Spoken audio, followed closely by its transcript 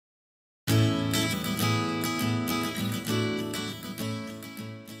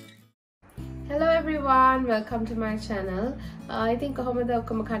everyone, welcome to my channel. I think කොහොමද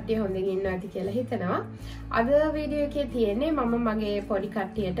ඔක්කොම කට්ටිය හොඳින් ඉන්නවද කියලා හිතනවා. අද වීඩියෝ එකේ තියෙන්නේ මම මගේ පොඩි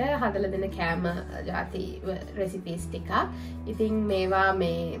කට්ටියට හදලා දෙන කෑම ಜಾති රෙසිපීස් ටික. ඉතින් මේවා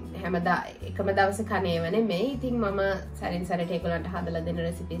මේ හැමදා එකම දවසේ කනේව නෙමෙයි. ඉතින් මම සරින් සරට ඒගොල්ලන්ට හදලා දෙන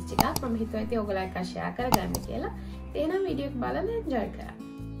රෙසිපීස් ටිකක් මම හිතුවා ඉතින් ඔයගොල්ලෝ එක්ක ෂෙයා කරගන්න කියලා. එහෙනම් වීඩියෝ එක බලලා enjoy කරන්න.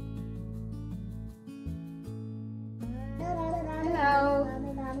 Hello.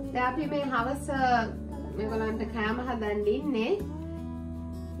 අපි මේ හවස මේගොල්ලන්ට කෑම හදන්න ඉන්නේ.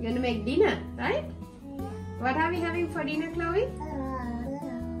 You're gonna make dinner, right? What are we having for dinner, Chloe?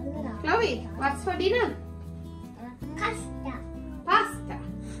 Chloe, what's for dinner? Pasta. Pasta.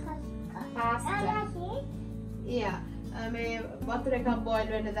 Pasta. Yeah. මේ වතුර එකක් බෝයිල්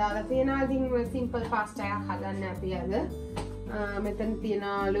වෙන්න දාලා තියෙනවා. ඉතින් සිම්පල් පාස්ටා එකක් හදන්න අපි අද. මෙතන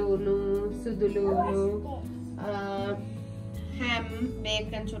තියෙනවා ලුණු, සුදු ලුණු, ham,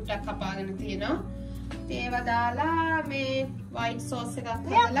 bacon චුට්ටක් කපාගෙන තියෙනවා. ඒව දාලා මේ white sauce එකක්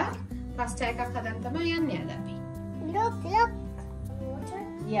හදලා pasta එකක් හදන්න තමයි යන්නේ අද අපි. Look. Water.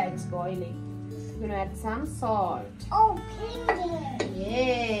 Yeah, it's boiling. We're gonna add some salt. Oh, pinky.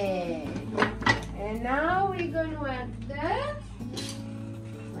 Yeah. And now we're gonna add the.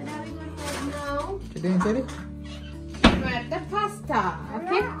 What are we gonna add now? You doing Jerry? We're gonna add the pasta.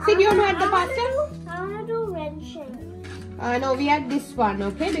 Okay. Sid, you wanna add the pasta? I wanna do red shade. No, we add this one,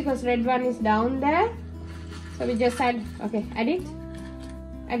 okay? Because red one is down there. So we just add, okay, add it.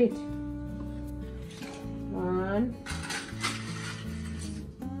 Add it. 1,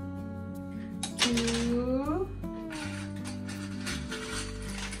 2,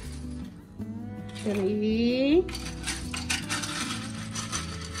 3.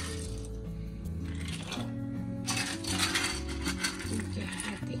 Okay,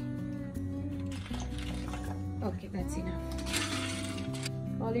 happy. Okay, that's enough.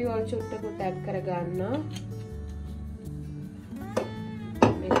 Olive oil චුට්ටකුත් add කරගන්න.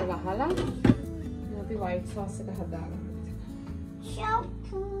 මේක වහලා අපි white sauce එක හදාගමු.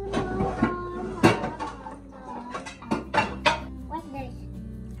 What's this?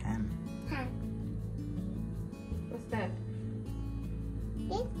 Ham. Ham. What's that?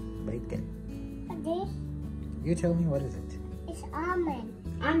 This? Bacon. What's this? You tell me, what is it? It's almond.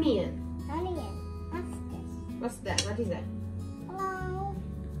 Onion. Onion. What's this? What's that? What is that? Hello.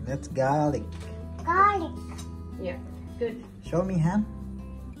 That's garlic. Garlic. Yeah, good. Show me ham.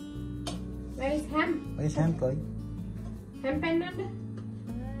 Where is ham? Where is ham, Chloe? Ham pennanda?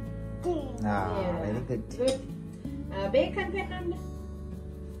 This. Ah, very good. Good. Bacon pennanda?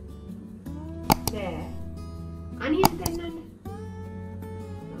 There. Onion pennanda?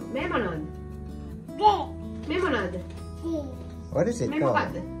 මේ මොනවද? This. මේ මොනවද? This. What is it මේ called?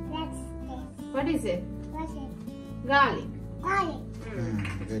 මොකද්ද? That's this. What is it? What's it? Garlic. Garlic.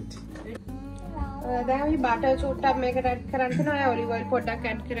 Good. දැන් අපි butter චුට්ටක් මේකට ඇඩ් කරන්න තියෙනවා. ඔය ඔලිව් ඔයිල් පොඩ්ඩක්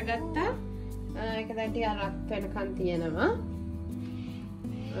ඇඩ් කරගත්තා. ඒක දැන් ටික රත් වෙනකන් තියෙනවා.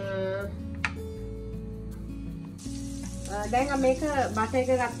 දැන් මේක බටර් එක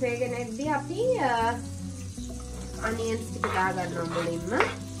රත් වෙගෙන ඉද්දී අපි අනියන්ස් ටික දාගන්නවා මුලින්ම.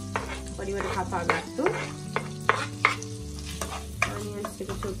 පොඩිවට කපාගත්තු. අනියන්ස්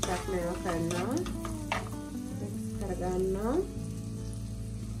ටික චුට්ටක් මේවා කරනවා. මික්ස් කරගන්නවා.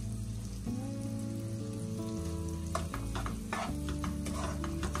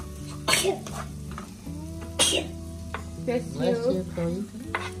 Bless you, Chloe.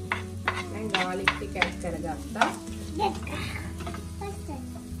 දැන් garlic ටික ඇඩ් කරගත්තා. What's this?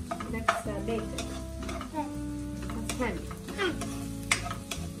 That's bacon. That's ham.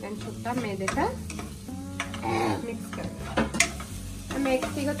 දැන් චුට්ටක් මේ දෙක මික්ස් කරගන්න. මේක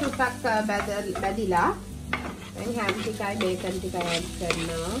ටික චුට්ටක් බැදිලා දැන් ham ටිකයි bacon ටිකයි ඇඩ්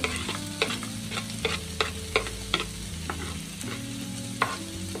කරනවා.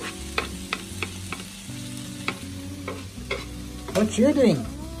 What you doing?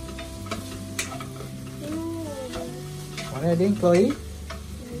 What are you doing, Chloe?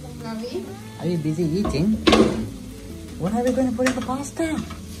 Ravi? Are you busy eating? What are we going to put in the pasta?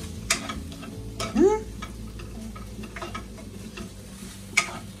 Hmm?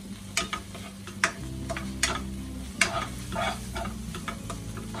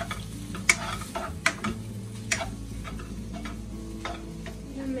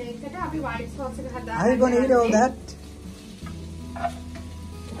 මේකට අපි white sauce එක හදාගන්න. Are you going to eat all that?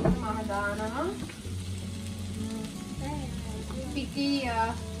 මම දානවා. පිටි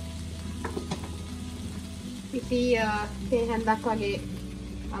තේ හැන්දක් වගේ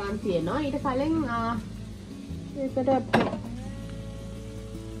අරන් තියෙනවා. ඊට කලින් ඒකට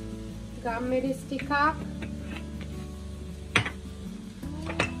ගම්මිරිස් ටිකක්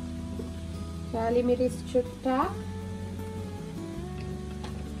kali miris chuttak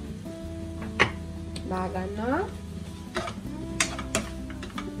දාගන්නවා.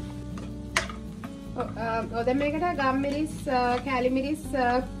 දැන් මේකට ගම් මිරිස් කැලි මිරිස්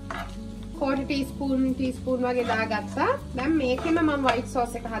quarter teaspoon වගේ දාගත්තා. දැන් මේකෙම මම white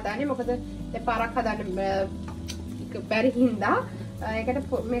sauce එක හදාන්නේ. මොකද දෙපාරක් හදන්න බැරි හින්දා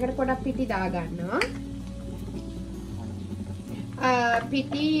මේකට පොඩක් පිටි දාගන්නවා.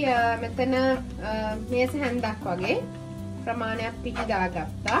 පිටි මෙතන මේස හැන්දක් වගේ ප්‍රමාණයක් පිටි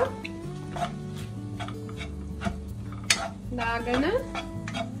දාගත්තා. දාගෙන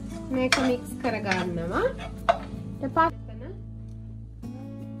මේක මික්ස් කරගන්නවා. ඊට පස්සේ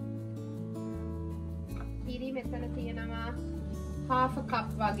පිරි මෙතන තියෙනවා half a cup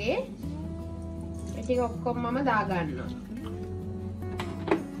වගේ. ඒ ටික ඔක්කොම මම දාගන්නවා.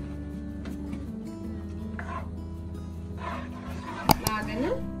 දාගෙන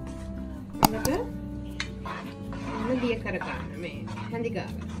මේක දිය කරගන්න මේ හැඳි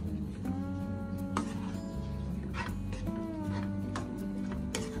ගාගෙන.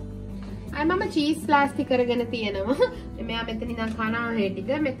 මම චීස් ප්ලාස්ටික් කරගෙන තියෙනවා. මෙයා මෙතන ඉඳන් කනවා හෙටික.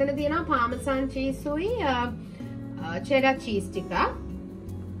 මෙතන තියෙනවා පාමසන් චීස් උයි චෙඩර් චීස් ටික.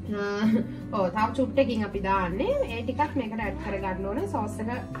 ඔව් තව චුට්ටකින් අපි දාන්නේ. ඒ ටිකක් මේකට ඇඩ් කරගන්න ඕනේ සෝස්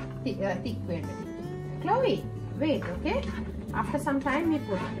එක thick වෙන්න. Chloe, wait, okay? After some time we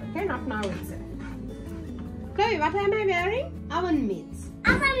put it, okay? Not now itself. Chloe, what am I wearing? Oven mitts.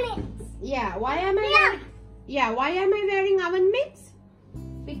 Oven mitts. Yeah, why am I wearing oven mitts?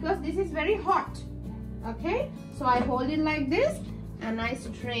 Because this is very hot. Okay, so I hold it like this and I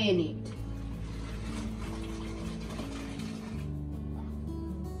strain it.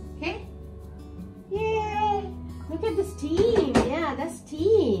 Okay, yay, look at the steam. Yeah, the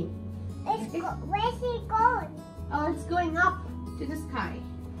steam. Where's it going? Oh, it's going up to the sky.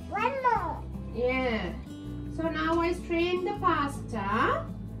 One more. Yeah, so now I strain the pasta.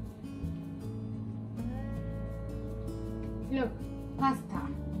 Look, pasta.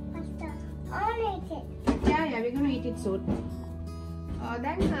 I'll eat it. Yeah, we're gonna eat it soon.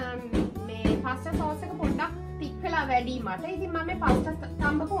 Then මේ pasta sauce එක පොඩ්ඩක් thick වෙලා වැඩි මට. ඉතින් මම මේ pasta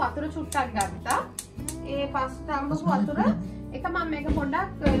තඹපු වතුර චුට්ටක් ගත්තා. ඒ pasta තඹපු වතුර එක මම මේක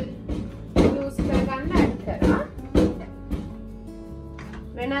පොඩ්ඩක් use කරගන්න add කරා.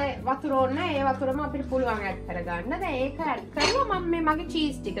 වෙන වතුර ඕනේ ඒ වතුරම අපිට පුළුවන් add කරගන්න. දැන් ඒක add කරලා මම මේ මගේ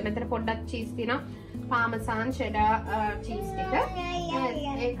cheese ටික මෙතන පොඩ්ඩක් cheese තියෙනවා. පාමසන් cheddar cheese ටික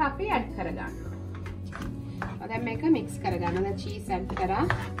ඒක අපි add කරගන්නවා. දැන් මේක mix කරගන්න. දැන් cheese add කරා.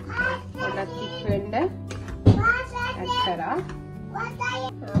 පොඩ්ඩක් thick වෙන්න add කරා.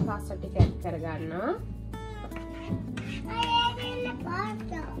 pasta ටික add කරගන්නවා.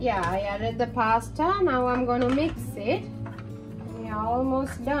 Yeah, I added the pasta. Now I'm going to mix it. We are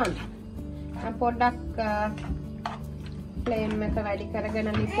almost done. I'm පොඩ්ඩක් flame එක වැඩි කරගෙන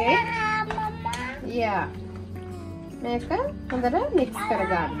ලිපේ. Yeah. මේක හොඳට mix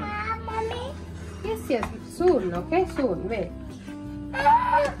කරගන්න. Yes, soon, okay? Soon, wait.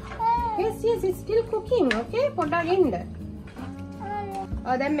 Yes, it's still cooking, okay? පොඩ්ඩක් ඉන්න.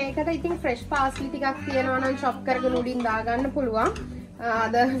 දැන් මේකට ඉතින් fresh parsley ටිකක් තියෙනවා නම් chop කරගෙන උඩින් දාගන්න පුළුවන්.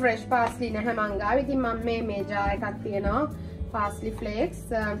 අද fresh parsley නැහැ මං ගාව. ඉතින් මම මේ jar එකක් තියෙනවා parsley flakes.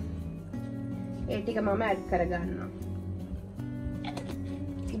 ඒ ටික මම add කරගන්නවා.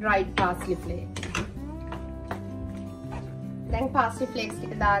 dried parsley flakes. දැන් parsley flakes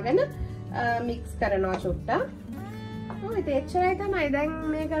ටික දාගෙන mix කරනවා චුට්ටක්. ඔව් ඉතින් එච්චරයි තමයි. දැන්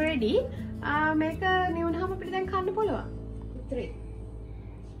මේක ready. මේක නිවුනහම අපිට දැන් කන්න පුළුවන්. 3.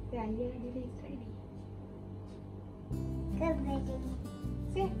 Yeah, it is ready. Good ready.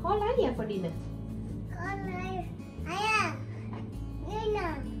 Say, call Aya for dinner. Aya.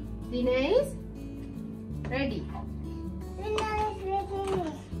 Dinner. Dinner is ready. Dinner is ready.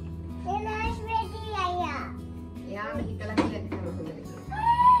 Dinner is ready, Aya. Yeah, I'm going to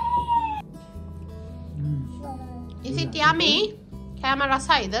Is it yummy? Camera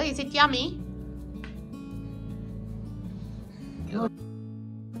side, is it yummy? Hello.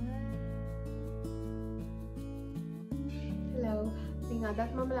 ඉතින්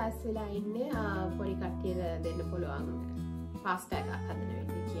අදත් මම ලෑස්ති වෙලා ඉන්නේ පොඩි කට්ටියට දෙන්න පුළුවන් පාස්ටා එකක් හදන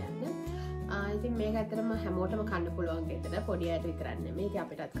වෙන්නේ කියන්නේ. ඉතින් මේක ඇත්තටම හැමෝටම කන්න පුළුවන් ගෙදර පොඩි අයට විතරක් නෙමෙයි. ඉතින්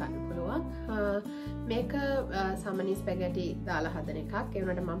අපිටත් කන්න පුළුවන්. මේක සමනි ස්පැගටි දාලා හදන එකක්. ඒ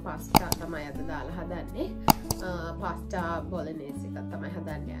වුණාට මම පාස්ටා තමයි අද දාලා හදන්නේ. පාස්ටා බොලනේස් එකක් තමයි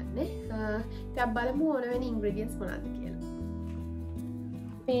හදන්න යන්නේ. ඉතින් බලමු ඕන වෙන ඉන්ග්‍රීඩියන්ට්ස් මොනවද කියලා.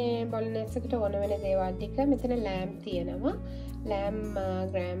 මේ බොලනේස් එකට ඕන වෙන දේවල් ටික මෙතන ලෑම් තියෙනවා. ලෑම්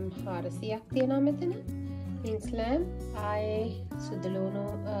ග්‍රෑම් 400ක් තියෙනවා මෙතන. මින්ස් ලෑම් ආයේ සුදුලුණු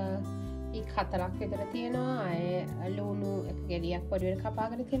ඊ 4ක් විතර තියෙනවා. ආයේ ලුණු එක ගෙඩියක් පොඩි වෙන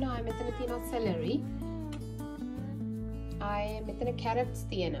කපාගෙන තියෙනවා. ආයේ මෙතන තියෙනවා celery. ආයේ මෙතන carrots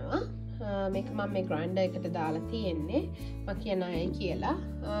තියෙනවා. මේක මම මේ grinder එකට දාලා තියෙන්නේ. මම කියන අය කියලා.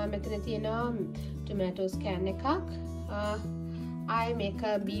 මෙතන තියෙනවා tomatoes can එකක්. ආයේ මේක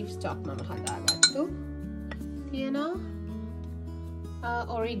beef stock මම හදාගත්තු. තියෙනවා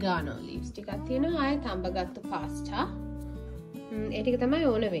oregano leaves ටිකක් තියෙනවා. ආයේ තඹගත්තු pasta. ඒ ටික තමයි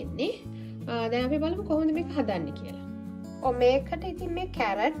ඕන වෙන්නේ. දැන් අපි බලමු කොහොමද මේක හදන්නේ කියලා. මේකට ඉතින් මේ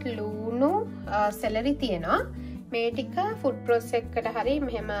carrot, ලුණු, celery තියෙනවා. මේ ටික ෆුඩ් ප්‍රොසෙස් එකකට හරි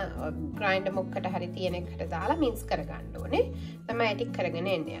මෙහෙම ග්‍රයින්ඩර් මොකකට හරි තියෙන එකට දාලා මික්ස් කරගන්න ඕනේ. තමයි ඒ ටික කරගෙන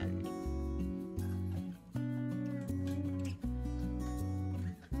එන්න යන්නේ.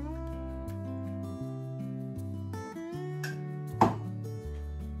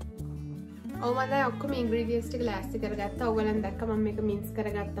 මම දැන් ඔක්කොම ඉන්ග්‍රීඩියන්ට්ස් ටික ලෑස්ති කරගත්තා. ඔයගලන් දැක්ක මම මේක මික්ස්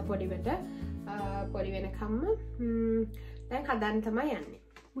කරගත්තා පොඩිවට. පොඩි වෙනකම්ම දැන් හදන්න තමයි යන්නේ.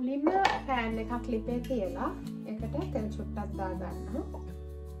 මුලින්ම පෑන් එකක් ලිපේ තියලා එකට තෙල් චුට්ටක් දාගන්නවා.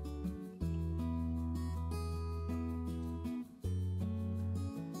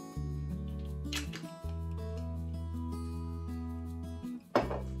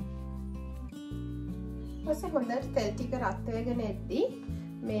 ඊපස්සේ හොඳට තෙල් ටික රත් වෙගෙන එද්දී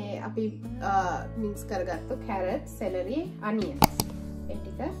මේ අපි මික්ස් කරගත්තු carrot, celery, onions ඒ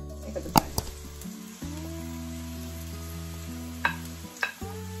ටික එකතු කරගන්න.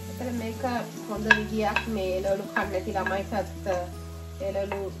 මේක හොඳ විදියක් මේ එළවලු කන්න නැති ළමයිටත්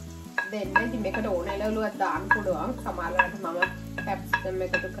එළවලු දෙන්න. ඉතින් මේකට ඕන එළවලුවක් දාන්න පුළුවන්. සමහරවිට මම කැප්සිකම්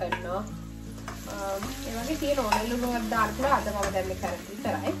එකතු කරනවා. ඒ වගේ තියෙන ඕන එළවලුවක් දාන්න පුළුවන්. අද මම දැන් මේ කරන්නේ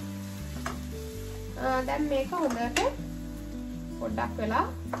විතරයි. දැන් මේක හොඳට පොඩ්ඩක් වෙලා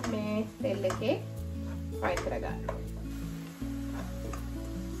මේ තෙල් එකේ ෆ්‍රයි කරගන්නවා.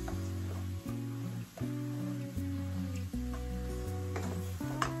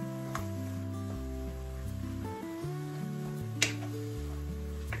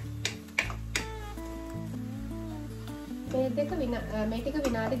 මේ ටික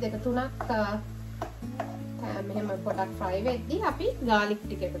විනාඩි 2-3ක් මෙහෙම පොඩක් ෆ්‍රයි වෙද්දී අපි garlic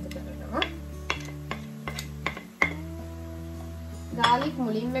ටික එකතු කරනවා. garlic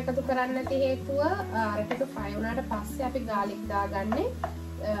මුලින්ම එකතු කරන්න නැති හේතුව අර ටික ෆ්‍රයි වුණාට පස්සේ අපි garlic දාගන්නේ.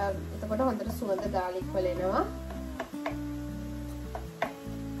 එතකොට හොඳට සුවඳ garlic වල එනවා.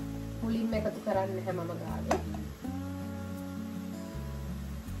 මුලින්ම එකතු කරන්නේ නැහැ මම garlic.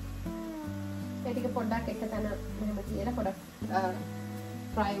 ටික පොඩ්ඩක් එක තැන මෙහෙම තියලා පොඩක්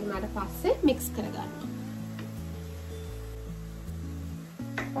ෆ්‍රයි වුණාට පස්සේ මික්ස් කරගන්නවා.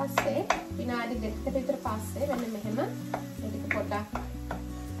 පස්සේ විනාඩි 2කට විතර පස්සේ මෙන්න මෙහෙම ටික පොඩ්ඩක්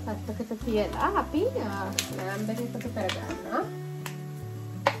පැත්තකට තියලා අපි ලෑම්බ් එක එකතු කරගන්නවා.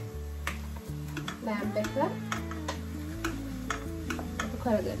 ලෑම්බ් එක එකතු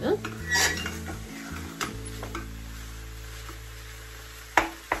කරගෙන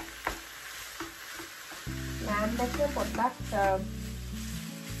ලෑම්බ් එක පොඩ්ඩක්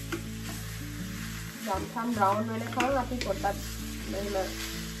යම්කම් බ්‍රවුන් වෙනකන් අපි පොඩ්ඩක් මෙහෙම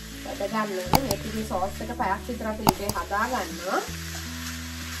බැද ගන්න ඕනේ. මේකේ සෝස් එක පැයක් විතර අපි ඉතින් හදා ගන්නවා.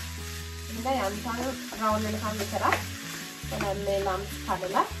 ඉතින් යම්කම් බ්‍රවුන් වෙනකන් විතරක් දැන් මේ ලම්ස්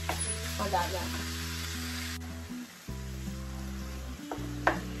කඩලා හදා ගන්න.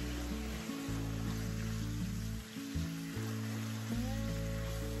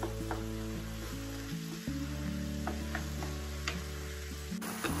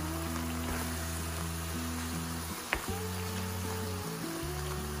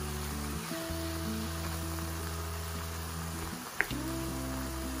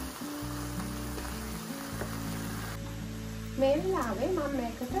 මේ වෙලාවේ මම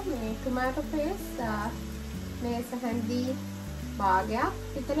මේකට මේ ටොමැටෝ පේස්ට් මේ සහන්දි භාගයක්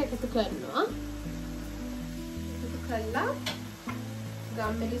විතර එකතු කරනවා. එකතු කළා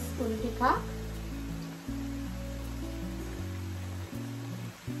ගම්මිරිස් කුණු ටිකක්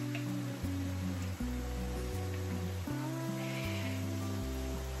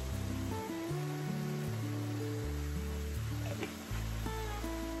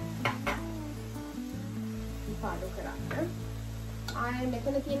පාඩු කරන්න. ආයේ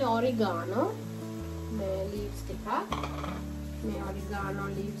මෙතන තියෙන oregano මේ leaves ටිකක් මේ oregano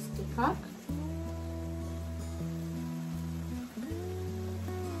leaves ටිකක්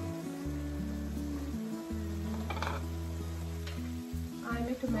ආයේ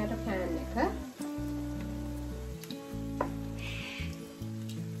මේ tomato can එක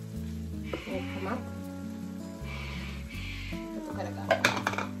ඒකමත් එකතු කරගන්න.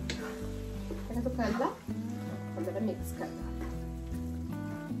 එකතු කරලා හොඳට මික්ස් කරගන්න.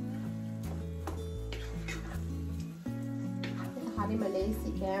 හරිම ලේසි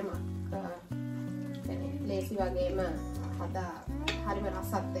කෑමක්. ලේසි වගේම හරිම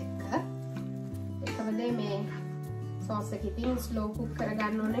රසත් එක්ක. එකම දේ මේ සෝස් එක ඉතින් ස්ලෝ කුක්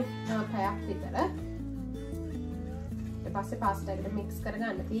කරගන්න ඕනේ පැයක් විතර. ඊට පස්සේ පාස්තා එකට මික්ස්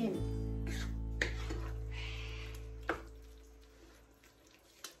කරගන්න තියෙන්නේ.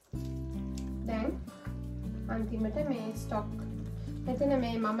 දැන් අන්තිමට මේ ස්ටොක් මෙතන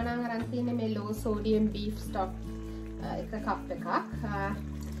මේ මම නම් අරන් තියෙන්නේ මේ low sodium beef stock එක කප් එකක්.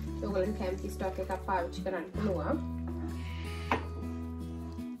 ඔයගොල්ලෝ කැම්පි ස්ටොක් එකක් පාවිච්චි කරන්න පුළුවන්.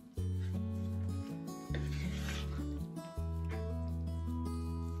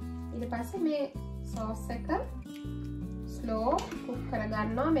 ඊට පස්සේ මේ සෝස් එක ස්ලෝ කුක්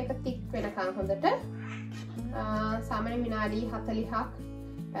කරගන්නවා. මේක තික් වෙනකන් හොඳට සාමාන්‍ය විනාඩි 40ක්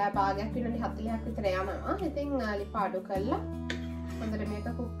භාගයක් විනාඩි 40ක් විතර යනවා. ඉතින් ලිප අඩු කරලා හොඳට මේක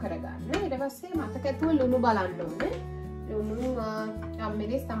කුක් කරගන්න. ඊට පස්සේ මතක ඇතුව ලුණු බලන්න ඕනේ. ලුණු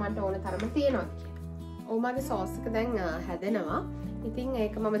මිරිස් තමන්ට ඕන තරම තියෙනවා කියලා. ඔව්මගේ සෝස් එක දැන් හැදෙනවා. ඉතින්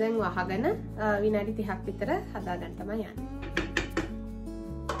ඒක මම දැන් වහගෙන විනාඩි 30ක් විතර හදාගන්න තමයි යන්නේ.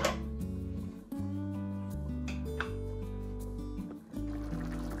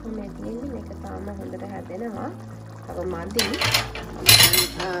 මේක තාම හොඳට හැදෙනවා. තව මදි.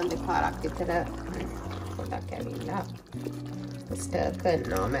 දෙපාරක් විතර පොඩක් ඇවිල්ලා ස්ටර්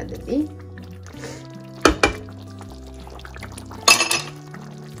කරනවා මැදදී.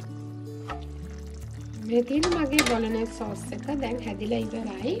 මේ තියෙන මගේ බොලොනේස් සෝස් එක දැන් හැදිලා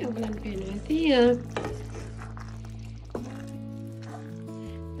ඉවරයි. ඔයගලන්ට පේනවා ඇති.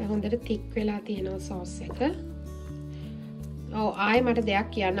 දැන් හොඳට තික් වෙලා තියෙනවා සෝස් එක. ඔව් ආයේ මට දෙයක්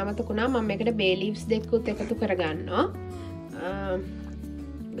කියන්න අමතකුණා. මම මේකට බේ ලීව්ස් දෙකකුත් එකතු කරගන්නවා.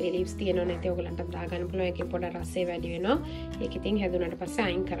 බේ ලීව්ස් තියෙනව නැති ඔයගලන්ට දාගන්න පුළුවන්. ඒකේ පොඩ රසය වැඩි වෙනවා. ඒක ඉතින් හැදුනට පස්සේ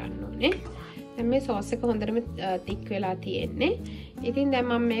අයින් කරන්න ඕනේ. දැන් මේ සෝස් එක හොඳටම තික් වෙලා තියෙන්නේ. ඉතින් දැන්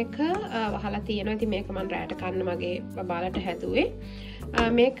මම මේක වහලා තියෙනවා. ඉතින් මේක මම රැට කන්න මගේ බබාලට හැදුවේ.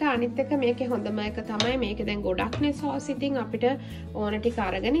 මේක අනිත් එක මේකේ හොඳම එක තමයි මේක දැන් ගොඩක්නේ සෝස්. ඉතින් අපිට ඕන ටික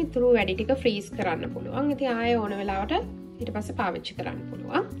අරගෙන ඉතුරු වැඩි ටික ෆ්‍රීස් කරන්න පුළුවන්. ඉතින් ආයෙ ඕන වෙලාවට ඊට පස්සේ පාවිච්චි කරන්න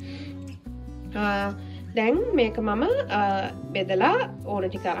පුළුවන්. දැන් මේක මම බෙදලා ඕන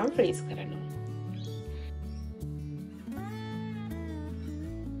ටික අරන් ෆ්‍රීස් කරනවා.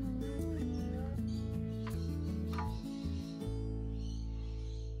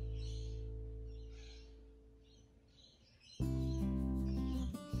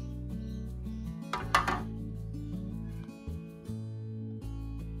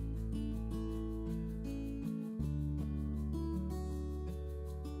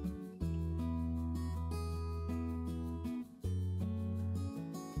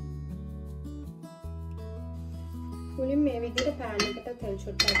 මුලින් මේ විදිහට පෑන් එකට තෙල්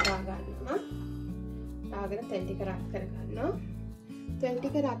චුට්ටක් දාගන්නවා. දාගෙන තෙල් ටික රත් කරගන්නවා. තෙල්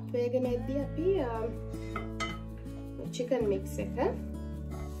ටික රත් වෙගෙන ඉද්දී අපි චිකන් මික්ස් එක දාගන්නවා.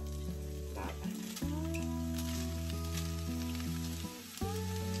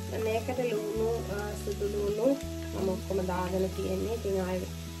 මේකට ලුණු සුදු ලුණු මම ඔක්කොම දාගෙන තියෙන්නේ. ඉතින් ආයෙ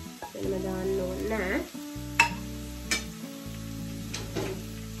වෙනම දාන්න ඕනේ නැහැ.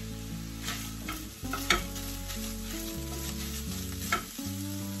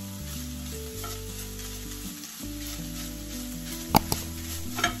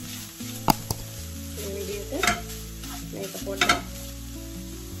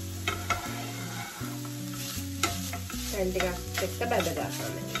 ටිකක් බැද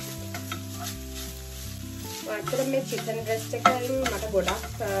ගන්න. ඇත්තට මේ චිකන් බ්‍රෙස්ට් එකෙන් මට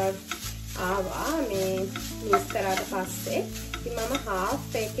ගොඩක් ආවා මේ මික්ස් කරාට පස්සේ. ඉතින් මම half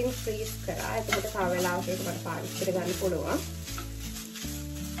එකකින් ෆ්‍රීස් කරා. එතකොට තව වෙලාවක ඒක මට පාවිච්චි කරගන්න පුළුවන්.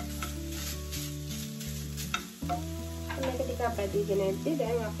 මේක ටිකක් බැදීගෙන ඉද්දි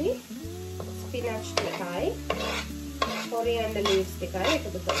දැන් අපි ස්පිනච් එකයි කොරියන්ඩර් ලීව්ස් එකයි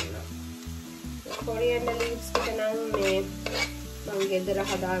එකතු කරනවා. කොරියන්ඩර් ලීව්ස් ටික නම් මේ මම ගෙදර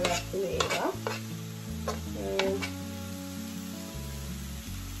හදාගත්තු ඒවා.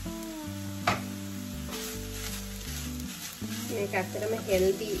 මේක ඇත්තටම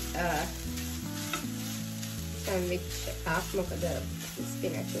හෙල්දි සෑන්ඩ්විච් එකක්. මොකද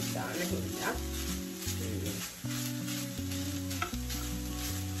ස්පිනච් එක දාන හින්දා.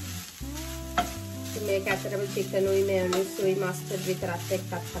 මේක ඇත්තටම චිකනුයි මේයොනීස්ුයි මස්ටර්ඩ් විතරත්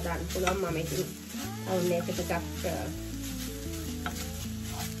එක්කත් හදාන්න පුළුවන්. මම ඉතින් මේක ටිකක්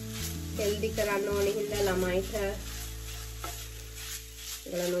හෙල්දි කරන්න ඕනේ හින්දා ළමයිට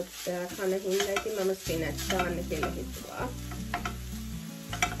ගලනොත් කන හින්දා ඉතින් මම ස්පිනච් දාන්න කියලා හිතුවා.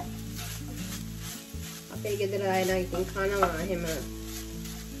 අපේ ගෙදර අය නම් ඉතින් කනවා එහෙම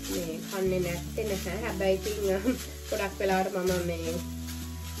මේ කන්නේ නැත්තේ නැහැ. හැබැයි ඉතින් ගොඩක් වෙලාවට මම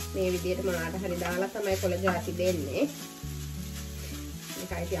මේ විදිහට මොනවාට හරි දාලා තමයි කොළ ජාති දෙන්නේ.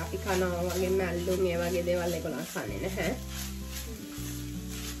 මේකයි අපි කනවා වගේ මැල්ලුම් ඒ වගේ දේවල් ඒගොල්ලෝ කන්නේ නැහැ.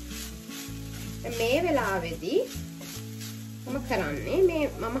 මේ වෙලාවේදී මම කරන්නේ මේ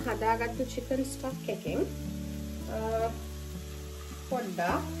මම හදාගත්තු chicken stock එකෙන්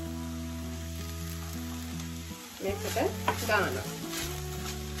පොඩ්ඩක් මේකට දානවා.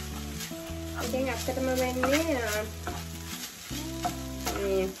 ඉතින් ඇත්තටම වෙන්නේ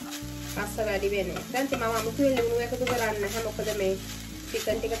මේ රස වැඩි වෙන එක. දැන් මම අමුතුවෙන් ලුණු එකතු කරන්නේ නැහැ. මොකද මේ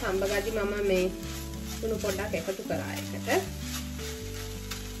chicken ටික සම්බගද්දි මම මේ ලුණු පොඩ්ඩක් එකතු කරා එකට.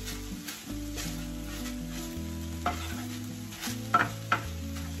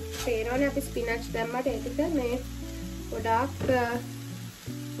 පේනවනේ අපි ස්පිනච් දැම්මට ඒක මේ ගොඩාක්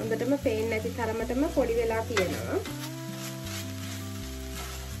හොඳටම පේන්නේ නැති තරමටම පොඩි වෙලා තියෙනවා.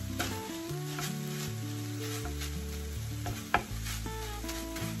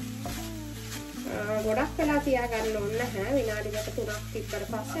 ගොඩක් වෙලා තියාගන්න ඕනේ නැහැ. විනාඩි 2-3ක් තිබ්බට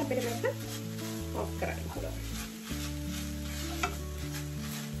පස්සේ අපිට මේක ඔෆ් කරන්න පුළුවන්.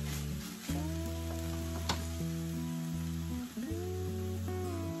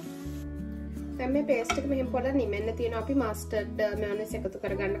 දැන් මේ පේස්ට් එක මෙහෙම පොඩ්ඩක් නිමෙන්න තියෙනවා අපි මස්ටර්ඩ් මෙයොනයිස් එකතු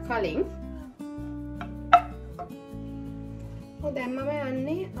කරගන්න කලින්. දැන් මම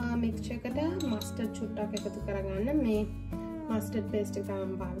යන්නේ මික්ස්චර් එකට මස්ටර්ඩ් චුට්ටක් එකතු කරගන්න. මේ මස්ටර්ඩ් පේස්ට් එක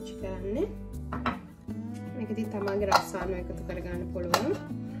තමයි පාවිච්චි කරන්නේ. මේකදී තමන්ගේ රස අනුව එකතු කරගන්න පුළුවන්.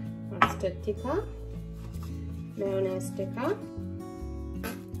 මස්ටර්ඩ් ටික, මෙයොනයිස් ටික,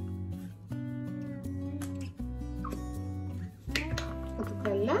 එකතු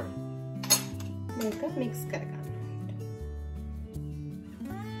කරලා මේක මික්ස් කරගන්න.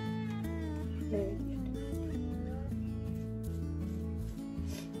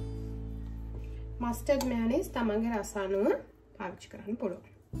 මස්ටර්ඩ් මෙයොනයිස් තමන්ගේ රස අනුව පාවිච්චි කරන්න පුළුවන්.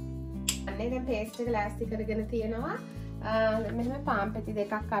 අනේ දැන් පේස්ට් එක ලෑස්ති කරගෙන තියෙනවා. මෙහෙම පාන් පැති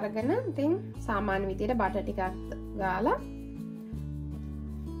දෙකක් අරගෙන ඉතින් සාමාන්‍ය විදිහට බටර් ටිකක් ගාලා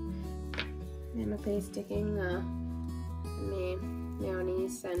මෙහෙම පේස්ට් එකෙන් මේ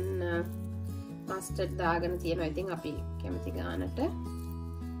මෙයොනයිස් and මස්ටර්ඩ් දාගෙන තියෙනවා. ඉතින් අපි කැමති ගානට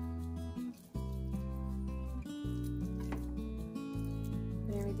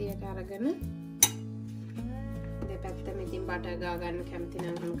මේ විදිහට අරගෙන දෙපැත්තම ඉතින් බටර් ගා ගන්න කැමති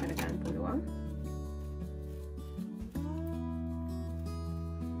නම් එහෙම කරගන්න පුළුවන්.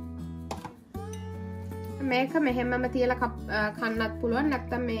 මේක මෙහෙමම තියලා කන්නත් පුළුවන්.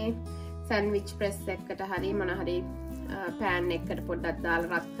 නැත්නම් මේ සෑන්ඩ්විච් ප්‍රෙස් එකකට හරි මොන හරි පෑන් එකකට පොඩ්ඩක්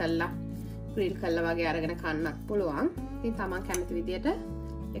දාලා රත් කරලා ග්‍රිල් කරලා වගේ අරගෙන කන්නත් පුළුවන්. ඉතින් තමන් කැමති විදියට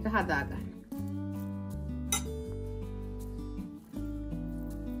ඒක හදාගන්න.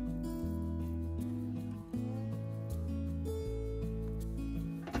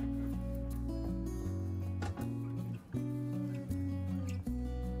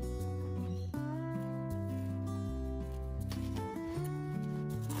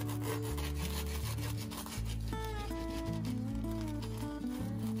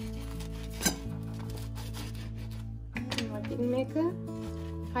 මේක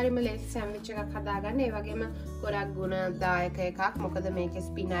හරිම ලේසි සෑන්ඩ්විච් එකක් හදාගන්න. ඒ වගේම ගොඩක් ගුණදායක එකක්. මොකද මේකේ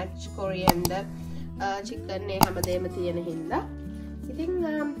ස්පිනච්, කොරියන්ඩර්, චිකන් ඒ හැමදේම තියෙන හින්දා. ඉතින්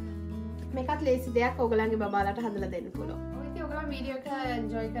මේකත් ලේසි දෙයක් ඕගොල්ලන්ගේ බබාලට හදලා දෙන්න පුළුවන්. ඉතින් ඕගොල්ලන් වීඩියෝ එක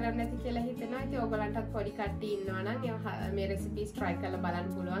එන්ජොයි කරන්නේ නැති කියලා හිතෙනවා. ඉතින් ඕගොල්ලන්ටත් පොඩි කට්ටිය ඉන්නවා නම් මේ රෙසිපීස් try කරලා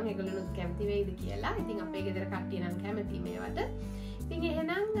බලන්න පුළුවන්. ඒගොල්ලොනුත් කැමති වෙයිද කියලා. ඉතින් අපේ ගෙදර කට්ටිය නම් කැමති මේවට. ඉතින්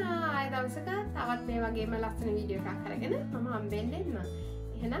එහෙනම් ආයෙ දවසක තවත් මේ වගේම ලස්සන වීඩියෝ එකක් අරගෙන මම හම්බෙන්න එන්නම්.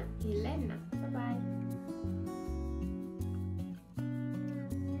 එහෙනම් ගිහිල්ලා එන්නම්. බයි බයි.